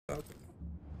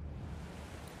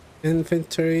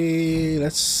Inventory.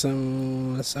 Let's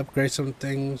upgrade some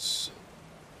things.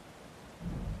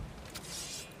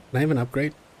 Can I even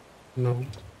upgrade? No.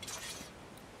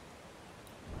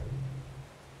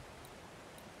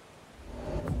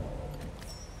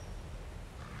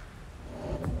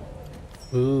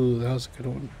 Ooh, that was a good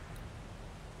one.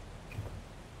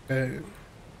 Okay.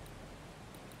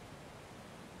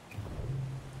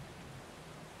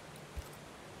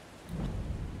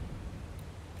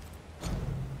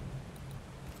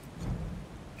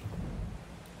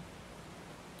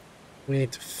 We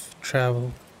need to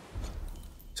travel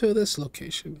to this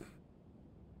location.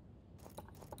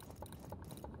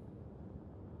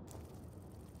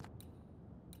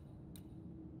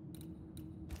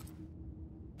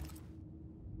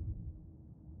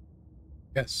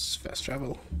 Yes, fast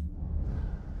travel.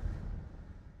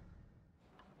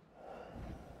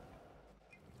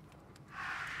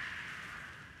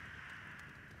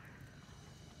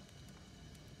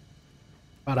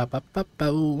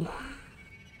 Ba-da-ba-ba-bow.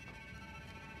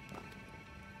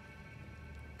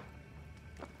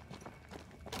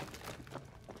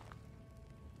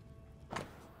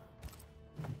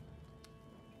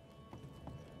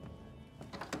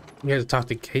 We have to talk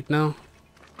to Kate now.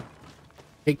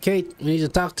 Hey Kate, we need to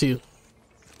talk to you.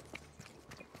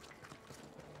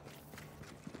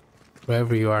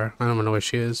 Wherever you are, I don't even know where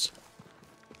she is.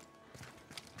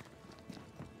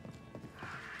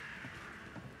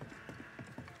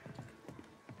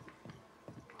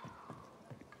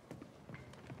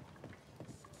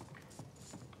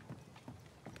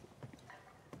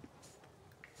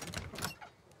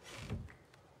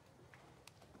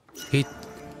 Kate,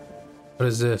 what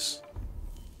is this?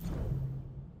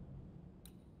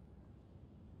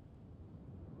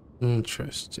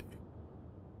 Interesting.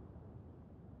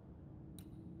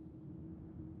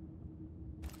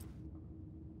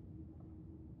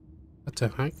 What the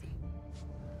heck?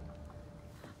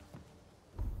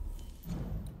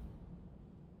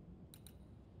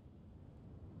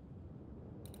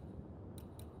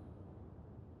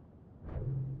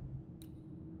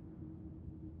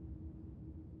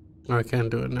 I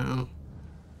can't do it now.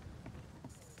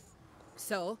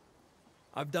 So?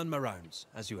 I've done my rounds,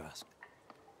 as you asked.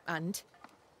 And?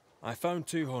 I found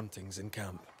 2 hauntings in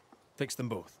camp. Fixed them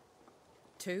both.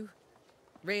 2?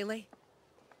 Really?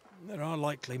 There are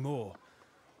likely more,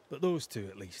 but those 2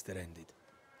 at least are ended.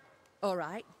 All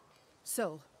right.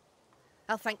 So,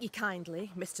 I'll thank you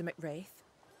kindly, Mr. McWraith.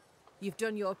 You've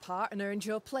done your part and earned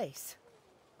your place.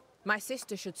 My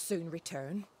sister should soon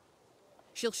return.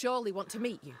 She'll surely want to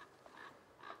meet you.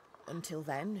 Until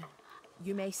then,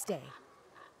 you may stay.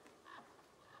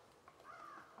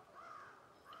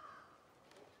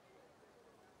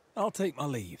 I'll take my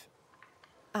leave.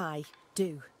 I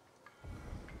do.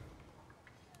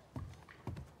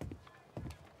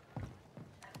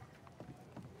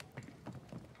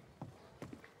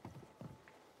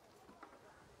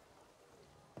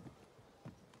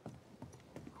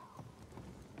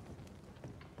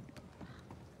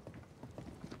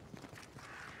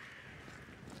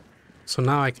 So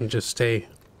now I can just stay.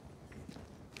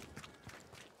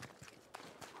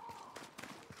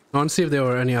 I want to see if there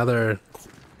were any other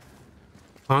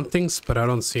hauntings, but I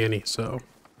don't see any, so.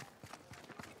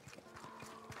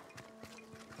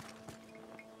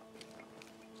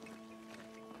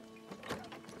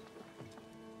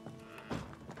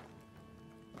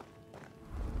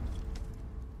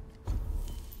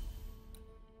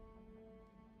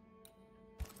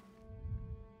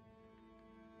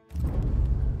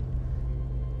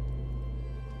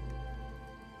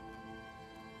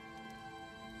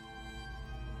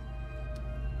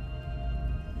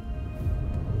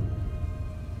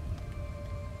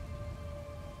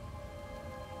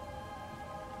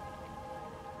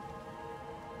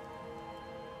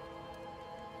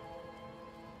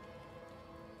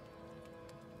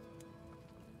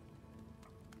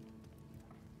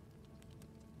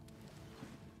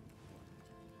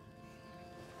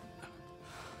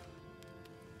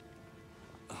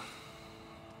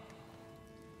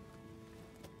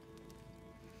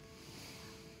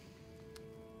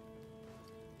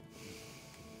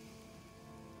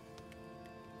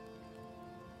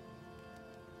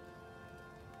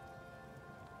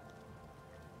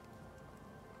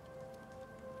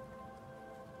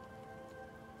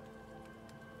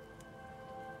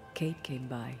 Kate came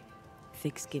by.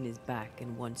 Thickskin is back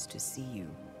and wants to see you.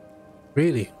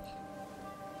 Really?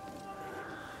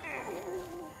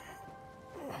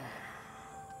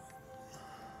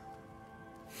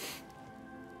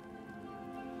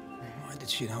 Why did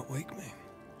she not wake me?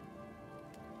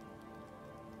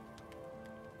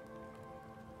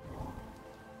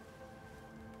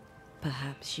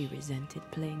 Perhaps she resented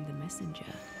playing the messenger.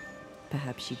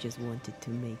 Perhaps she just wanted to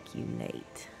make you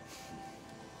late.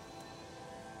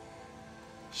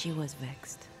 She was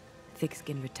vexed.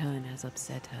 Thickskin return has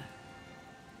upset her.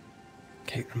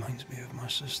 Kate reminds me of my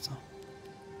sister.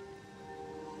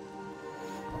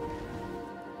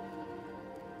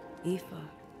 Aoife.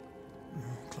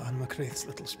 Clan MacRaith's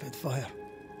little Spitfire.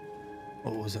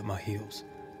 Always at my heels.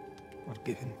 Or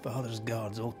giving father's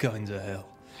guards all kinds of hell.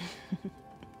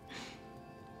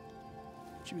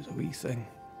 She was a wee thing.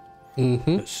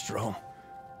 But strong.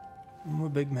 And we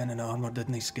big men in armour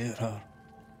didn't scare her.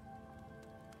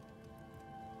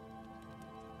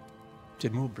 She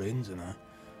had more brains than I.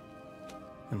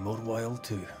 And more wild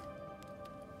too.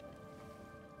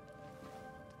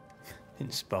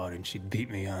 In sparring, she'd beat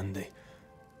me handy.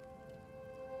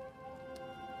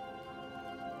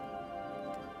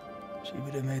 She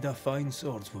would have made a fine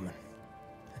swordswoman,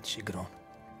 had she grown.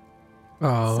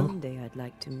 Oh. Someday I'd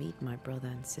like to meet my brother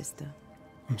and sister.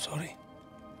 I'm sorry.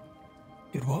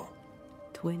 You're what?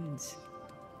 Twins.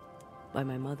 By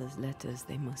my mother's letters,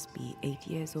 they must be 8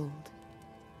 years old.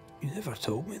 You never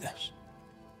told me this.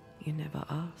 You never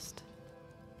asked.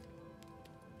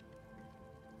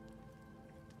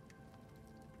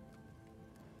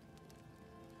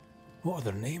 What are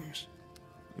their names?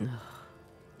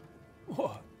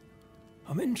 What?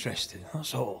 I'm interested,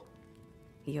 that's all.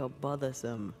 You're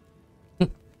bothersome.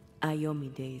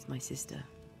 Ayomide is my sister.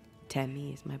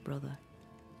 Temi is my brother.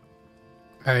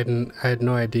 I had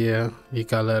no idea you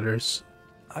got letters.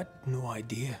 I had no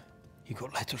idea you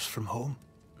got letters from home.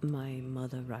 My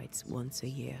mother writes once a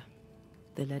year.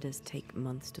 The letters take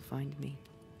months to find me,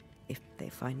 if they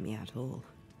find me at all.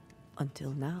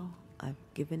 Until now, I've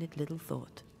given it little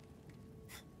thought.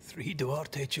 3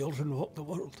 Duarte children walk the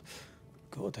world.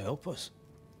 God help us.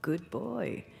 Good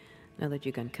boy. Now that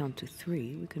you can count to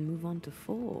 3, we can move on to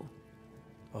 4.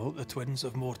 I hope the twins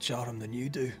have more charm than you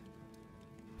do.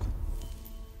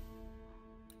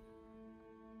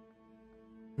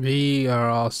 We are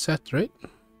all set, right?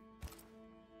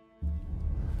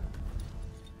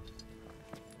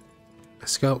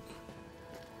 Let's go.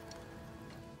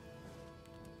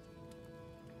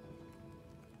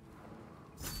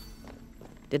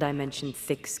 Did I mention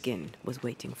Thickskin was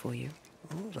waiting for you?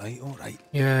 All right, all right.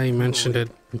 Yeah, you mentioned it.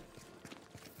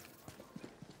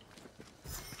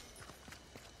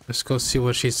 Let's go see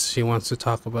what she wants to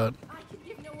talk about. I can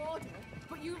give no order,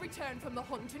 but you return from the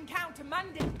hunt and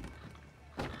countermanding.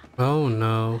 Oh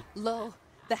no. Lo,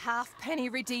 the halfpenny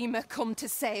redeemer come to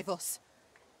save us.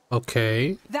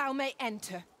 Okay. Thou may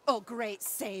enter, O great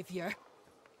savior.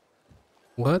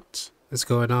 What is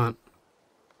going on?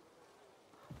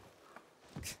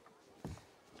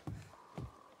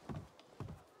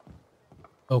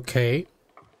 Okay.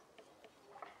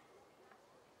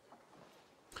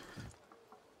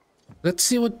 Let's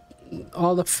see what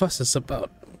all the fuss is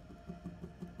about.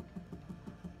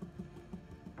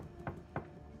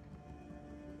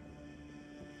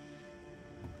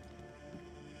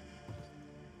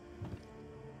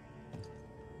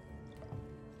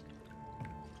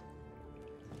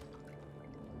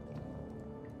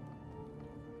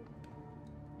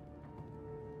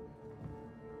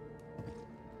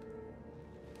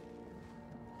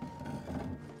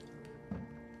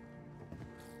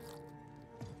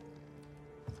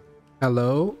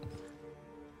 Hello?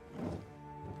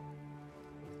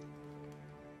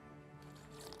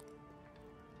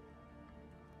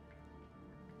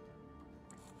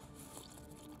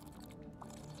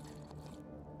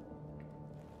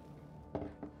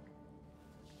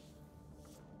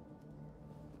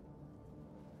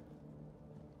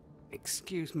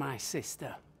 Excuse my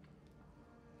sister.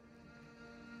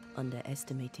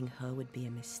 Underestimating her would be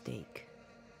a mistake.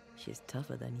 She's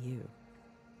tougher than you.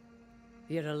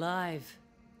 You're alive.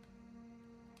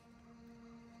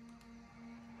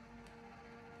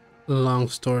 Long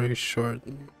story short.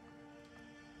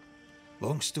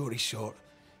 Long story short,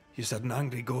 you had an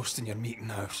angry ghost in your meeting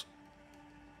house.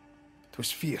 It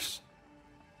was fierce.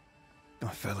 I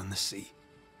fell in the sea.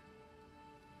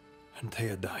 And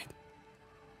Thea died.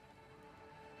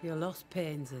 Your loss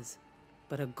pains us,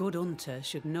 but a good hunter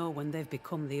should know when they've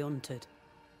become the hunted.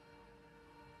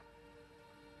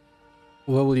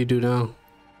 What will you do now?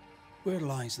 Where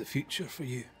lies the future for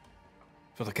you?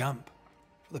 For the camp?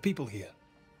 For the people here?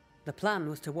 The plan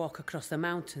was to walk across the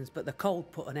mountains, but the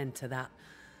cold put an end to that.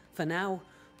 For now,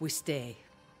 we stay.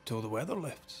 Till the weather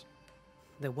lifts.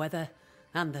 The weather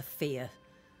and the fear.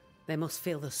 They must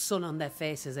feel the sun on their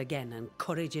faces again and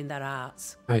courage in their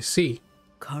hearts. I see.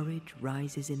 Courage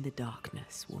rises in the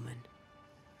darkness, woman.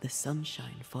 The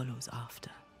sunshine follows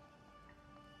after.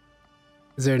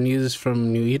 Is there news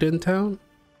from New Eden Town?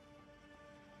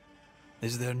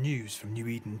 Is there news from New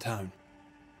Eden Town?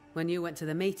 When you went to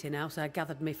the meeting house, I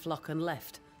gathered me flock and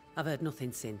left. I've heard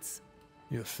nothing since.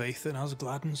 Your faith in us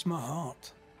gladdens my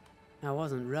heart. I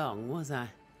wasn't wrong, was I?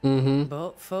 Mm-hmm.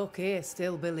 But folk here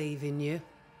still believe in you.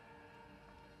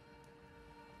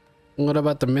 What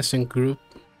about the missing group?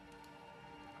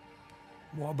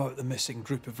 What about the missing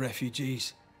group of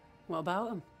refugees? What about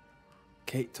them?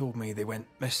 Kate told me they went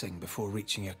missing before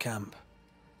reaching your camp.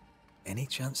 Any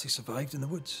chance they survived in the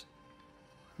woods?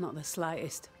 Not the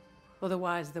slightest.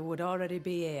 Otherwise they would already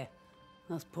be here.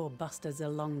 Those poor bastards are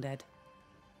long dead.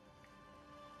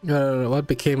 What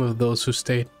became of those who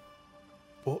stayed?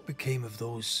 What became of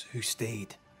those who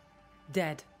stayed?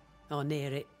 Dead. Or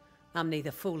near it. I'm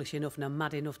neither foolish enough nor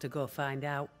mad enough to go find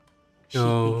out. She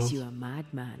thinks you a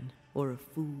madman or a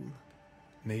fool.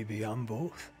 Maybe I'm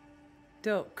both.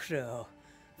 Don't crow.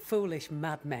 Foolish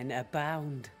madmen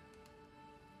abound.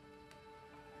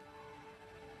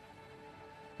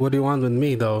 What do you want with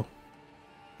me, though?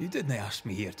 You didn't ask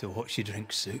me here to watch you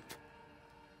drink soup.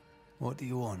 What do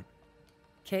you want?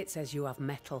 Kate says you have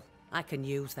metal. I can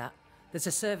use that. There's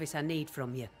a service I need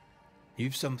from you.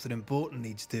 You've something important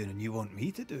needs doing and you want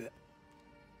me to do it.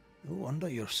 No wonder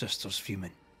your sister's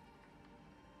fuming.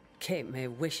 Kate may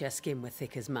wish her skin were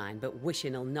thick as mine, but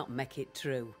wishing'll not make it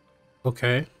true.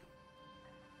 Okay.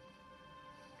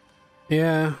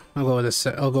 Yeah, I'll go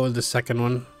with the second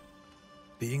one.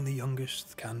 Being the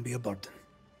youngest can be a burden.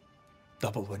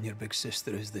 Double when your big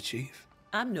sister is the chief.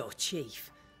 I'm no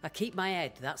chief. I keep my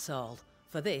head, that's all.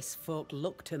 For this, folk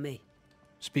look to me.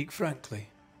 Speak frankly.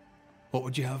 What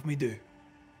would you have me do?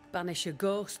 Banish a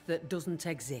ghost that doesn't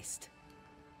exist.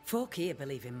 Folk here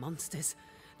believe in monsters.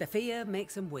 Their fear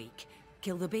makes them weak.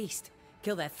 Kill the beast.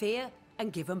 Kill their fear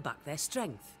and give them back their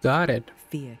strength. Got it.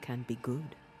 Fear can be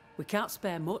good. We can't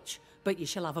spare much, but you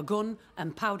shall have a gun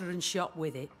and powder and shot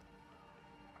with it.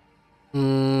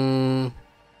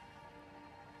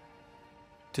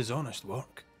 Tis honest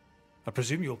work. I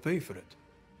presume you'll pay for it.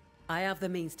 I have the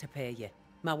means to pay you.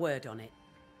 My word on it.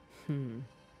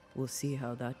 We'll see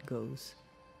how that goes.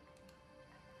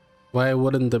 Why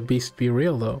wouldn't the beast be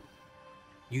real, though?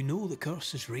 You know the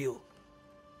curse is real.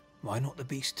 Why not the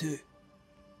beast too?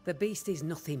 The beast is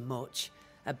nothing much.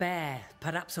 A bear,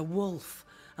 perhaps a wolf.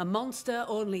 A monster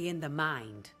only in the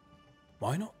mind.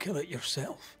 Why not kill it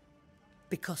yourself?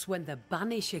 Because when the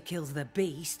Banisher kills the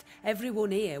beast,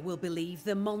 everyone here will believe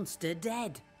the monster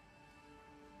dead.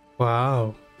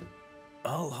 Wow.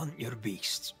 I'll hunt your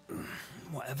beast,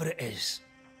 whatever it is.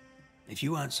 If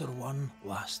you answer one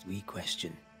last wee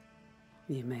question.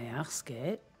 You may ask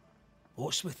it.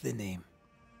 What's with the name?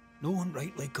 No one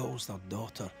rightly calls their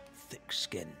daughter Thick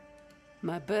Skin.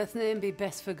 My birth name be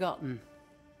best forgotten.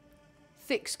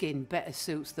 Thick skin better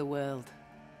suits the world.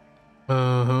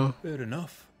 Uh-huh. Fair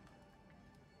enough.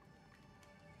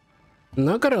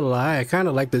 Not gonna lie, I kind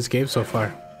of like this game so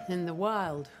far. In the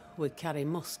wild, we carry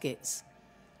muskets.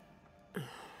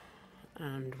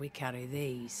 And we carry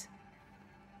these.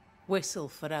 Whistle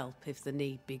for help if the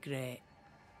need be great.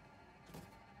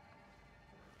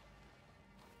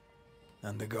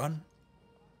 And the gun?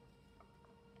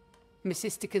 My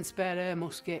sister can spare her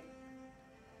musket.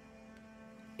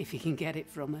 If you can get it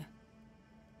from her.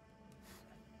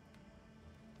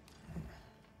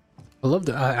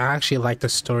 I actually like the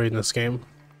story in this game.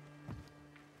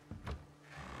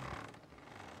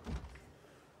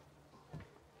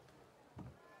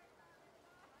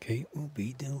 Kate will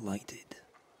be delighted.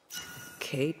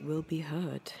 Kate will be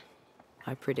hurt.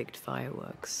 I predict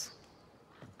fireworks.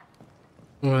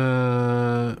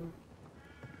 You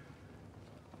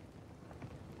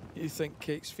think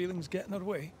Kate's feelings get in her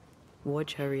way?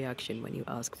 Watch her reaction when you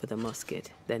ask for the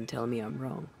musket, then tell me I'm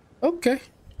wrong. Okay.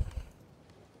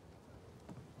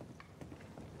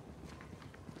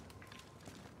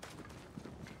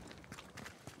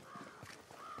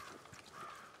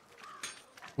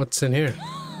 What's in here?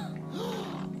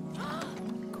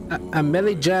 A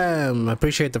Melly Jam.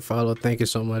 Appreciate the follow. Thank you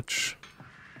so much.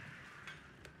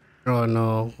 Oh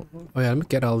no. Oh yeah, let me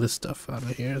get all this stuff out of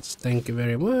here. Thank you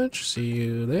very much. See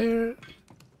you there.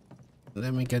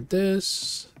 Let me get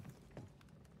this.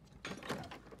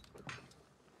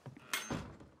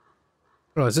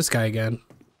 Oh, it's this guy again.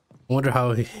 I wonder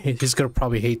how he's gonna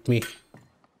probably hate me.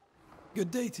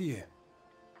 Good day to you.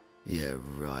 Yeah,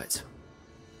 right.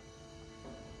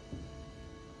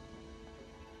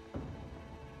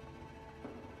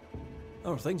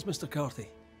 How are things, Mr. Carthy?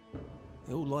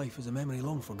 The old life is a memory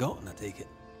long forgotten, I take it.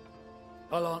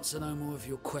 I'll answer no more of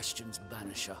your questions,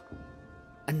 Banisher.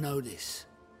 And know this.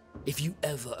 If you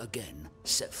ever again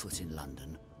set foot in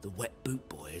London, the Wet Boot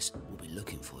Boys will be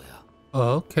looking for you. Oh,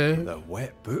 okay. The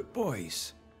Wet Boot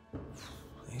Boys.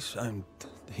 They sound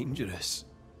dangerous.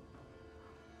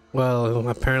 Well,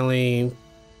 apparently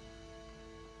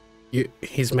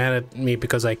he's mad at me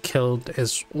because I killed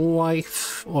his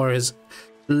wife or his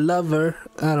lover.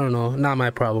 I don't know. Not my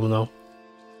problem though.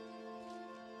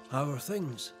 How are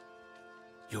things?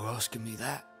 You're asking me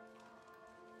that?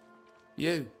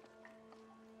 You.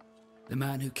 The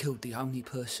man who killed the only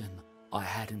person I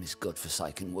had in this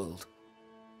godforsaken world.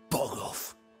 Bog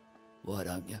off. Why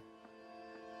don't you?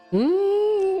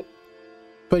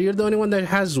 But you're the only one that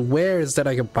has wares that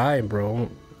I can buy, bro.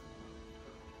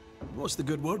 What's the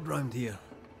good word round here?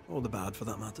 Or the bad, for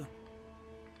that matter.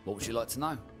 What would you like to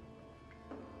know?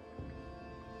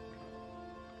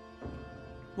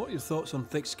 What are your thoughts on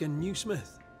thick-skinned New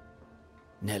Smith?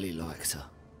 Nellie liked her.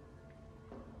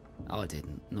 I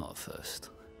didn't, not at first.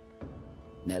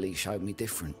 Nellie showed me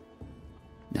different.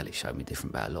 Nellie showed me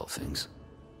different about a lot of things.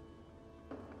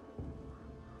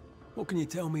 What can you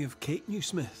tell me of Kate New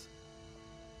Smith?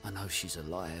 I know she's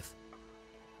alive.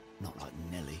 Not like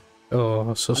Nellie.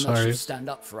 Oh, so I know sorry. she'll stand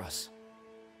up for us.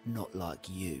 Not like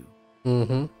you.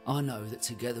 I know that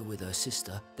together with her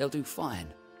sister, they'll do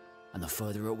fine. And the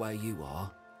further away you are,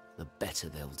 the better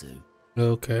they'll do.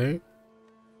 Okay.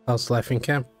 How's life in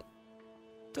camp?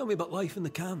 Tell me about life in the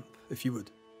camp, if you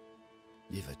would.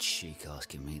 You've a cheek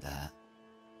asking me that.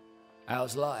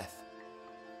 How's life?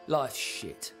 Life's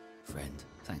shit, friend.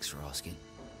 Thanks for asking.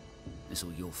 It's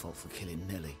all your fault for killing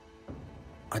Nellie.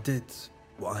 I did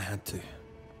what I had to.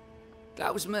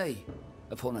 That was me,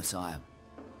 upon a time.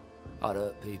 I'd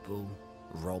hurt people,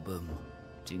 rob them,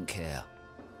 didn't care.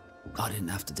 I didn't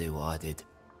have to do what I did.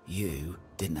 You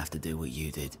didn't have to do what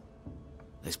you did.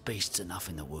 There's beasts enough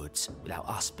in the woods without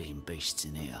us being beasts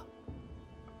in here.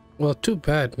 Well, too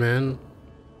bad, man.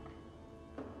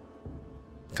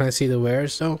 Can I see the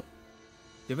wares though?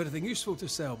 You have anything useful to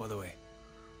sell, by the way?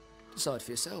 Decide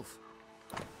for yourself.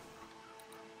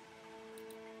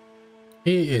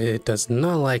 He does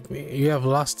not like me. You have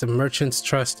lost the merchant's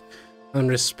trust and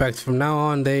respect. From now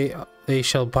on, they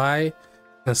shall buy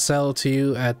and sell to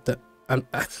you at the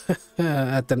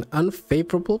at an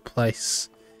unfavorable price.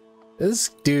 This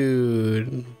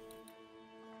dude.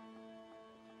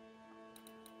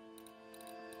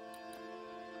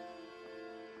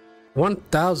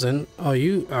 $1,000? Oh,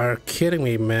 you are kidding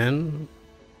me, man.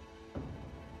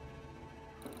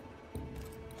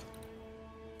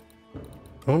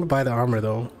 I want to buy the armor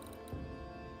though.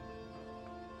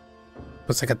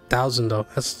 It's like 1,000 though.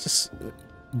 That's just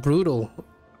brutal.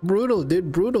 Brutal,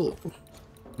 dude, brutal.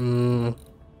 I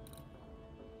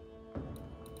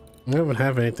don't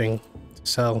have anything to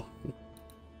sell.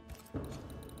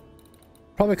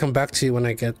 Probably come back to you when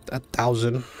I get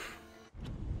 1,000.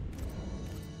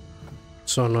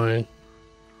 So annoying.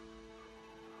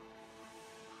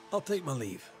 I'll take my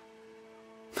leave.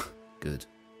 Good.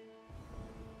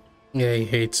 Yeah, he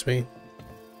hates me.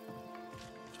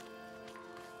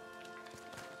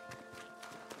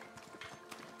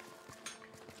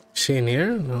 Is she in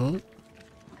here? No.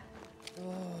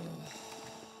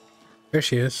 There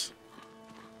she is.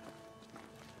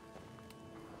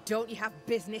 Don't you have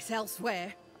business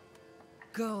elsewhere?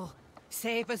 Go,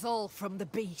 save us all from the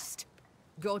beast.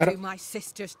 Go do my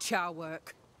sister's char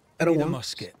work. I don't Need a want.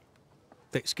 musket.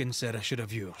 Thickskin said I should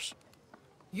have yours.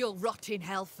 You'll rot in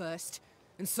hell first,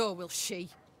 and so will she.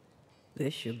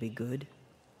 This should be good.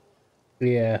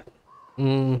 Yeah.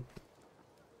 Are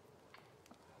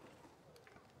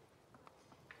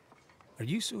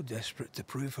you so desperate to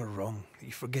prove her wrong that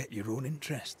you forget your own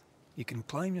interest? You can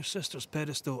climb your sister's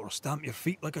pedestal or stamp your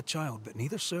feet like a child, but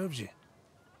neither serves you.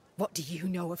 What do you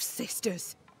know of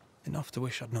sisters? Enough to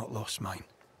wish I'd not lost mine.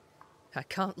 I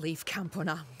can't leave camp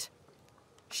unarmed.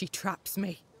 She traps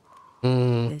me.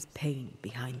 There's pain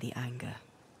behind the anger.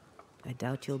 I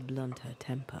doubt you'll blunt her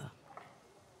temper.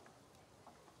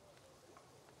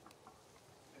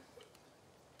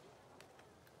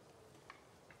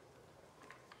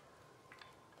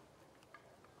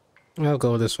 I'll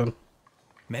go with this one.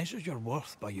 Measure your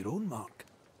worth by your own mark.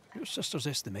 Your sister's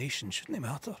estimation shouldn't it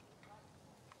matter?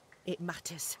 It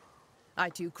matters. I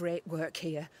do great work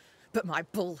here, but my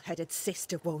bull-headed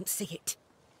sister won't see it.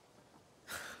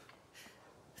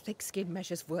 Thickskin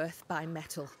measures worth by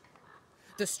metal.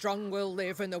 The strong will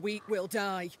live and the weak will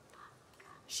die.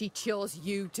 She chose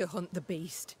you to hunt the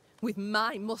beast with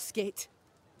my musket.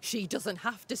 She doesn't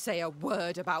have to say a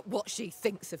word about what she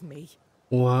thinks of me.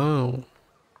 Wow.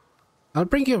 I'll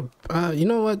bring you. You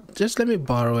know what? Just let me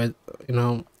borrow it. You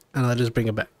know, and I'll just bring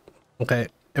it back. Okay.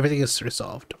 Everything is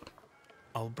resolved.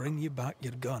 I'll bring you back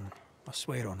your gun. I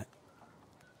swear on it.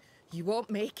 You won't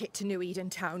make it to New Eden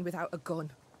Town without a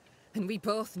gun. And we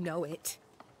both know it.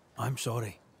 I'm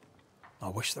sorry. I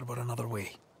wish there were another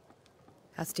way.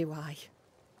 As do I,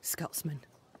 Scotsman.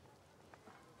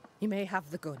 You may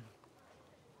have the gun.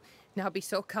 Now be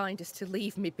so kind as to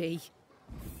leave me be.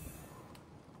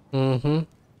 Mm-hmm.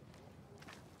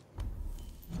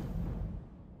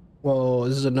 Whoa,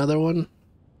 this is another one?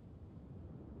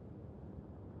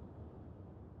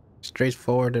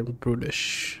 Straightforward and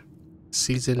brutish.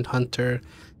 Seasoned hunter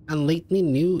and lately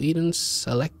New Eden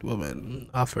select woman.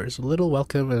 Offers little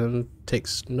welcome and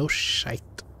takes no shite.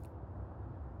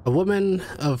 A woman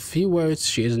of few words,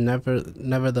 she is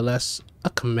nevertheless a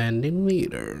commanding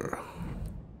leader.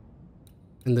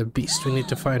 And the beast, we need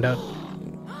to find out.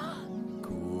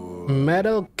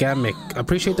 Metal Gamic.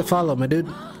 Appreciate the follow, my dude.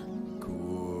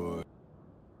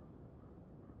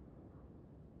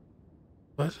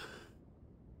 What?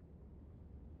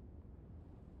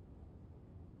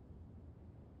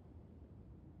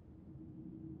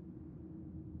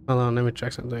 Hold on, let me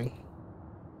check something.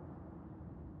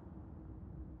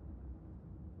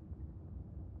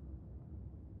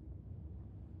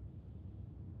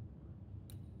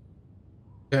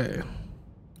 Okay.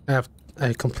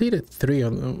 I completed 3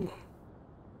 of them.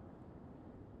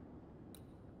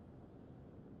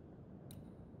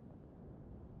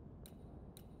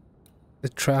 The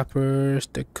trappers,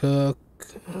 the cook.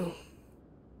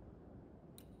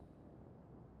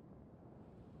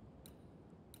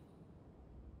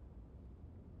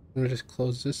 Let me just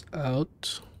close this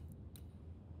out.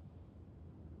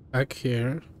 Back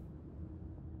here.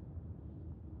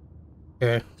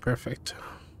 Okay, perfect.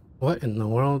 What in the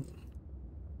world?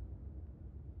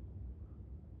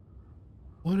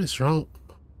 What is wrong?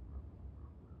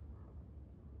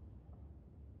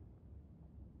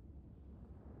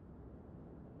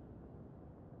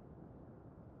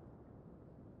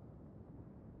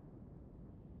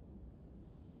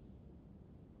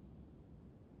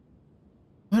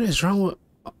 What is wrong with...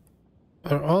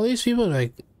 Are all these people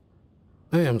like...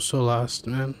 I am so lost,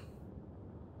 man.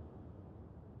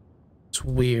 It's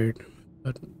weird,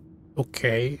 but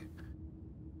okay.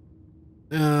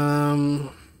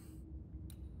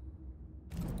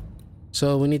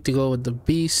 So we need to go with the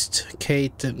Beast,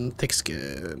 Kate, and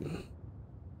Thickskin.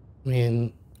 I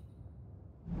mean...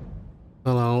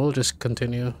 Hold on, we'll just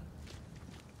continue.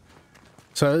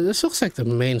 So this looks like the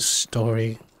main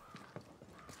story.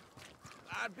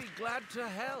 I'd be glad to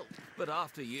help, but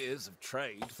after years of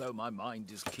trade, though my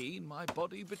mind is keen, my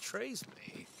body betrays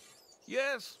me.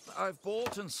 Yes, I've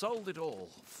bought and sold it all.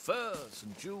 Furs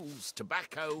and jewels,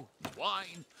 tobacco,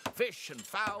 wine, fish and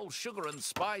fowl, sugar and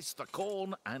spice, the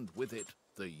corn, and with it,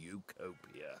 the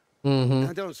Utopia.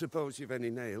 I don't suppose you've any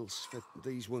nails, but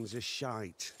these ones are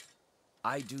shite.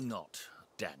 I do not,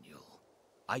 Daniel.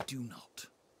 I do not.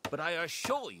 But I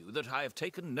assure you that I have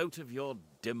taken note of your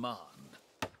demand.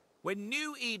 When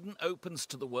New Eden opens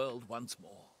to the world once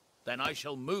more, then I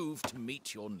shall move to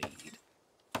meet your need.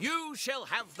 You shall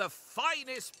have the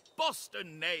finest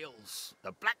Boston nails.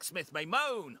 The blacksmith may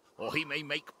moan, or he may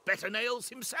make better nails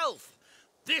himself.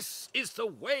 This is the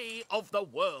way of the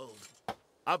world.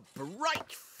 A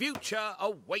bright future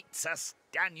awaits us,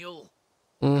 Daniel.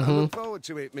 I look forward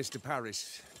to it, Mr.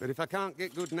 Paris. But if I can't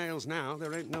get good nails now,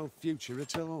 there ain't no future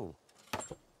at all.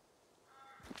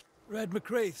 Red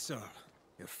McCraith, sir.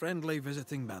 Your friendly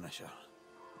visiting banisher.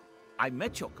 I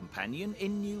met your companion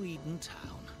in New Eden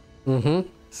Town.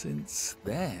 Since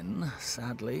then,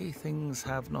 sadly, things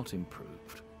have not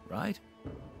improved, right?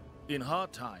 In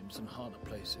hard times and harder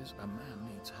places, a man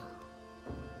needs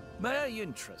help. May I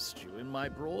interest you in my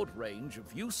broad range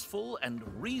of useful and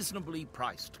reasonably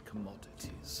priced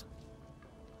commodities?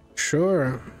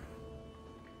 Sure.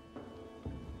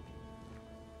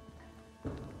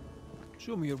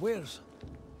 Show me your wares.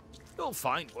 You'll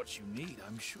find what you need,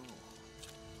 I'm sure.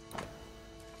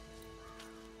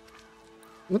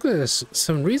 Look at this.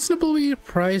 Some reasonably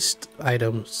priced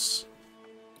items.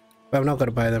 But I'm not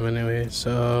gonna buy them anyway,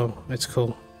 so it's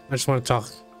cool. I just want to talk.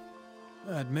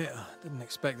 I admit, I didn't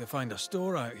expect to find a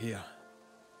store out here.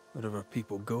 Wherever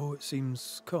people go, it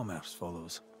seems commerce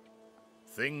follows.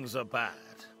 Things are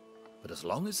bad, but as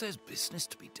long as there's business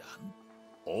to be done,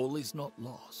 all is not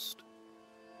lost.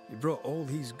 You brought all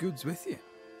these goods with you.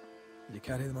 Did you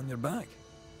carry them on your back?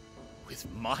 With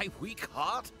my weak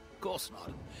heart? Of course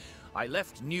not. I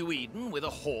left New Eden with a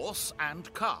horse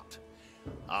and cart.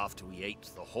 After we ate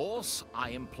the horse,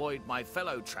 I employed my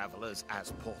fellow travelers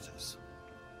as porters.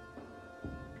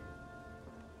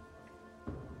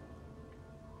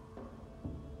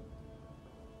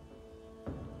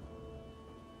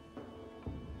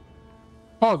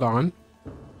 Hold on.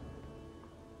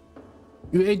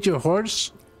 You ate your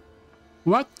horse?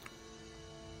 What?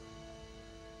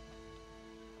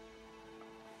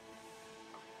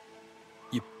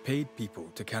 You paid people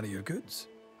to carry your goods?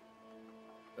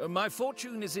 My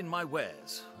fortune is in my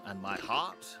wares, and my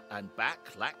heart and back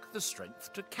lack the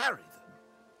strength to carry them.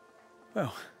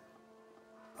 Well,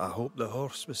 I hope the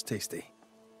horse was tasty.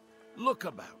 Look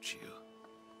about you.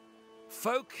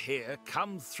 Folk here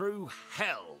come through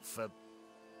hell for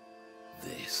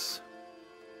this.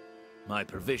 My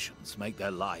provisions make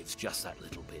their lives just that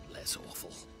little bit less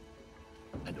awful.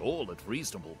 And all at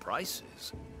reasonable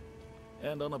prices.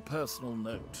 And on a personal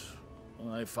note,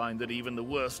 I find that even the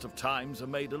worst of times are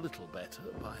made a little better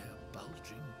by a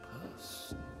bulging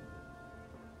purse.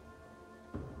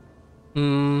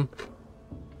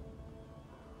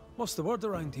 What's the word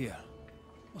around here?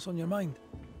 What's on your mind?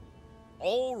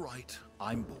 All right,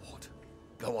 I'm bored.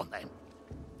 Go on then.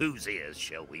 Whose ears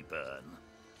shall we burn?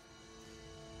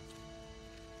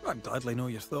 I'd gladly know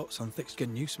your thoughts on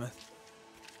thick-skinned Newsmith.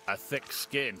 A thick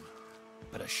skin,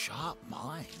 but a sharp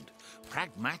mind.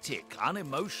 Pragmatic,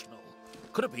 unemotional.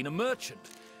 Could have been a merchant,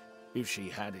 if she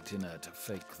had it in her to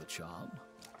fake the charm.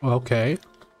 Okay.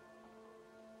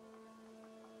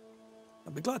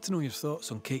 I'd be glad to know your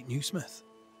thoughts on Kate Newsmith.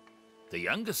 The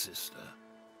younger sister?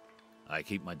 I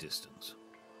keep my distance.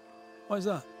 Why is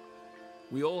that?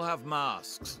 We all have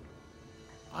masks.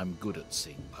 I'm good at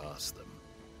seeing past them.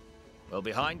 Well,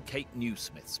 behind Kate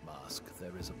Newsmith's mask,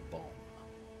 there is a bomb.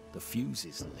 The fuse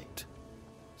is lit.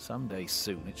 Someday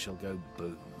soon it shall go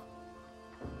boom.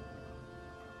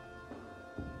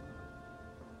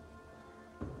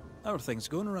 How are things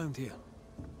going around here?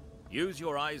 Use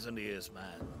your eyes and ears,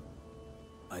 man.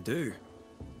 I do.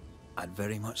 I'd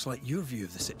very much like your view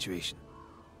of the situation.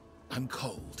 I'm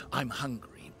cold. I'm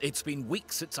hungry. It's been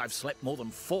weeks since I've slept more than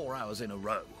 4 hours in a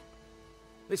row.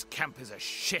 This camp is a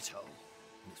shithole.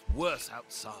 And it's worse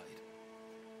outside.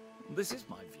 This is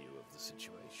my view of the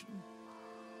situation.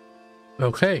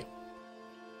 Okay.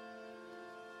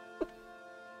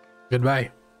 Goodbye.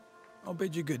 I'll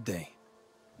bid you good day.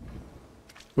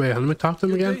 Wait, let me talk to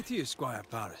him Good again. day to you, Squire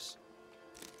Paris.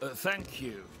 Thank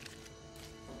you.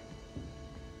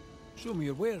 Show me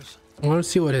your wares. I want to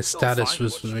see what his You'll status find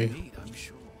was what for you me. need, I'm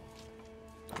sure.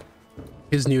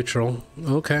 He's neutral.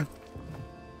 Okay.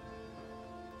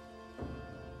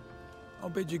 I'll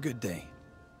bid you good day.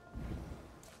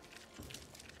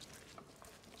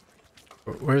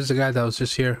 Where's the guy that was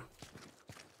just here?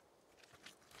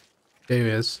 There he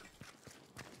is.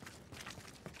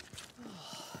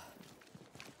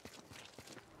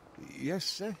 Yes,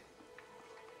 sir?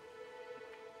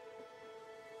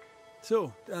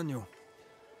 So, Daniel,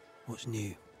 what's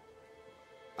new?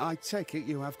 I take it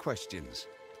you have questions.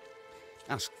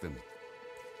 Ask them.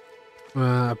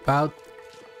 About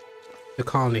the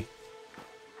colony.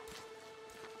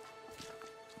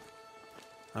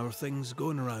 How are things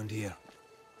going around here?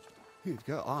 You've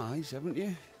got eyes, haven't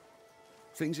you?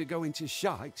 Things are going to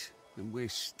shite, and we're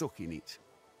stuck in it.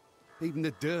 Even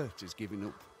the dirt has given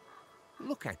up.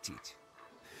 Look at it.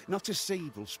 Not a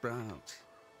seed will sprout.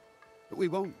 But we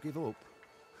won't give up.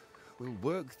 We'll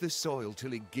work the soil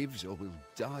till it gives or we'll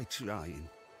die trying.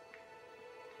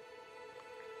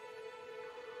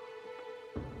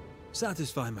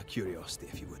 Satisfy my curiosity,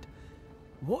 if you would.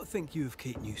 What think you of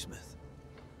Kate Newsmith?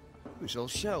 It's all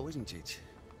show, isn't it?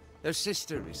 Her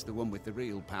sister is the one with the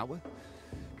real power.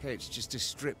 Kate's just a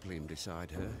stripling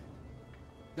beside her.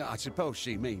 Now, I suppose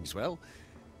she means well,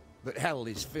 but hell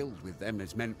is filled with them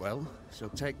as meant well, so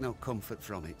take no comfort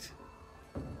from it.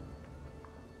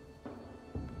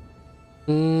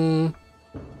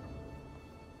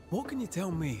 What can you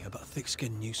tell me about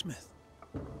thick-skinned Newsmith?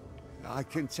 I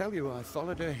can tell you I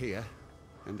followed her here,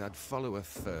 and I'd follow her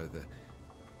further.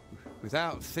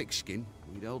 Without Thickskin,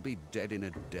 we'd all be dead in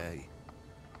a day.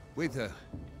 With her,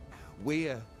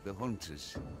 we're the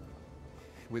hunters.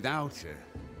 Without her,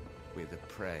 we're the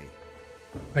prey.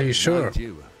 Are you sure? Mind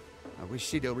you, I wish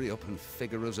she'd hurry up and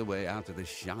figure us a way out of the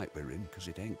shite we're in, because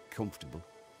it ain't comfortable.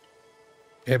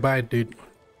 Hey, bye, dude.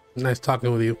 Nice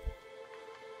talking with you.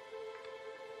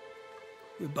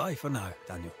 Goodbye for now,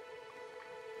 Daniel.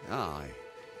 Aye.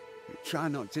 Try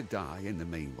not to die in the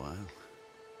meanwhile.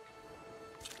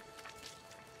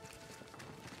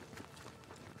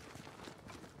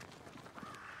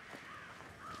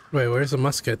 Wait, where's the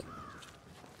musket?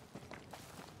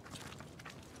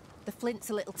 The flint's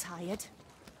a little tired,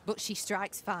 but she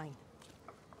strikes fine.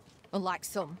 Unlike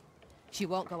some, she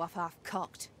won't go off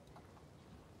half-cocked.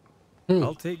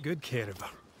 I'll take good care of her.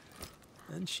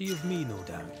 And she of me, no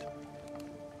doubt.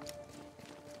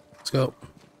 Let's go.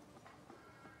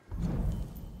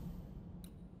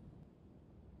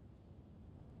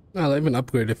 I'll even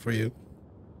upgrade it for you.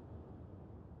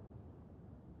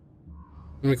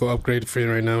 Let me go upgrade it for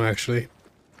you right now, actually.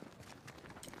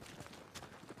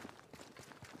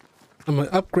 I'm gonna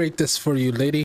upgrade this for you, lady.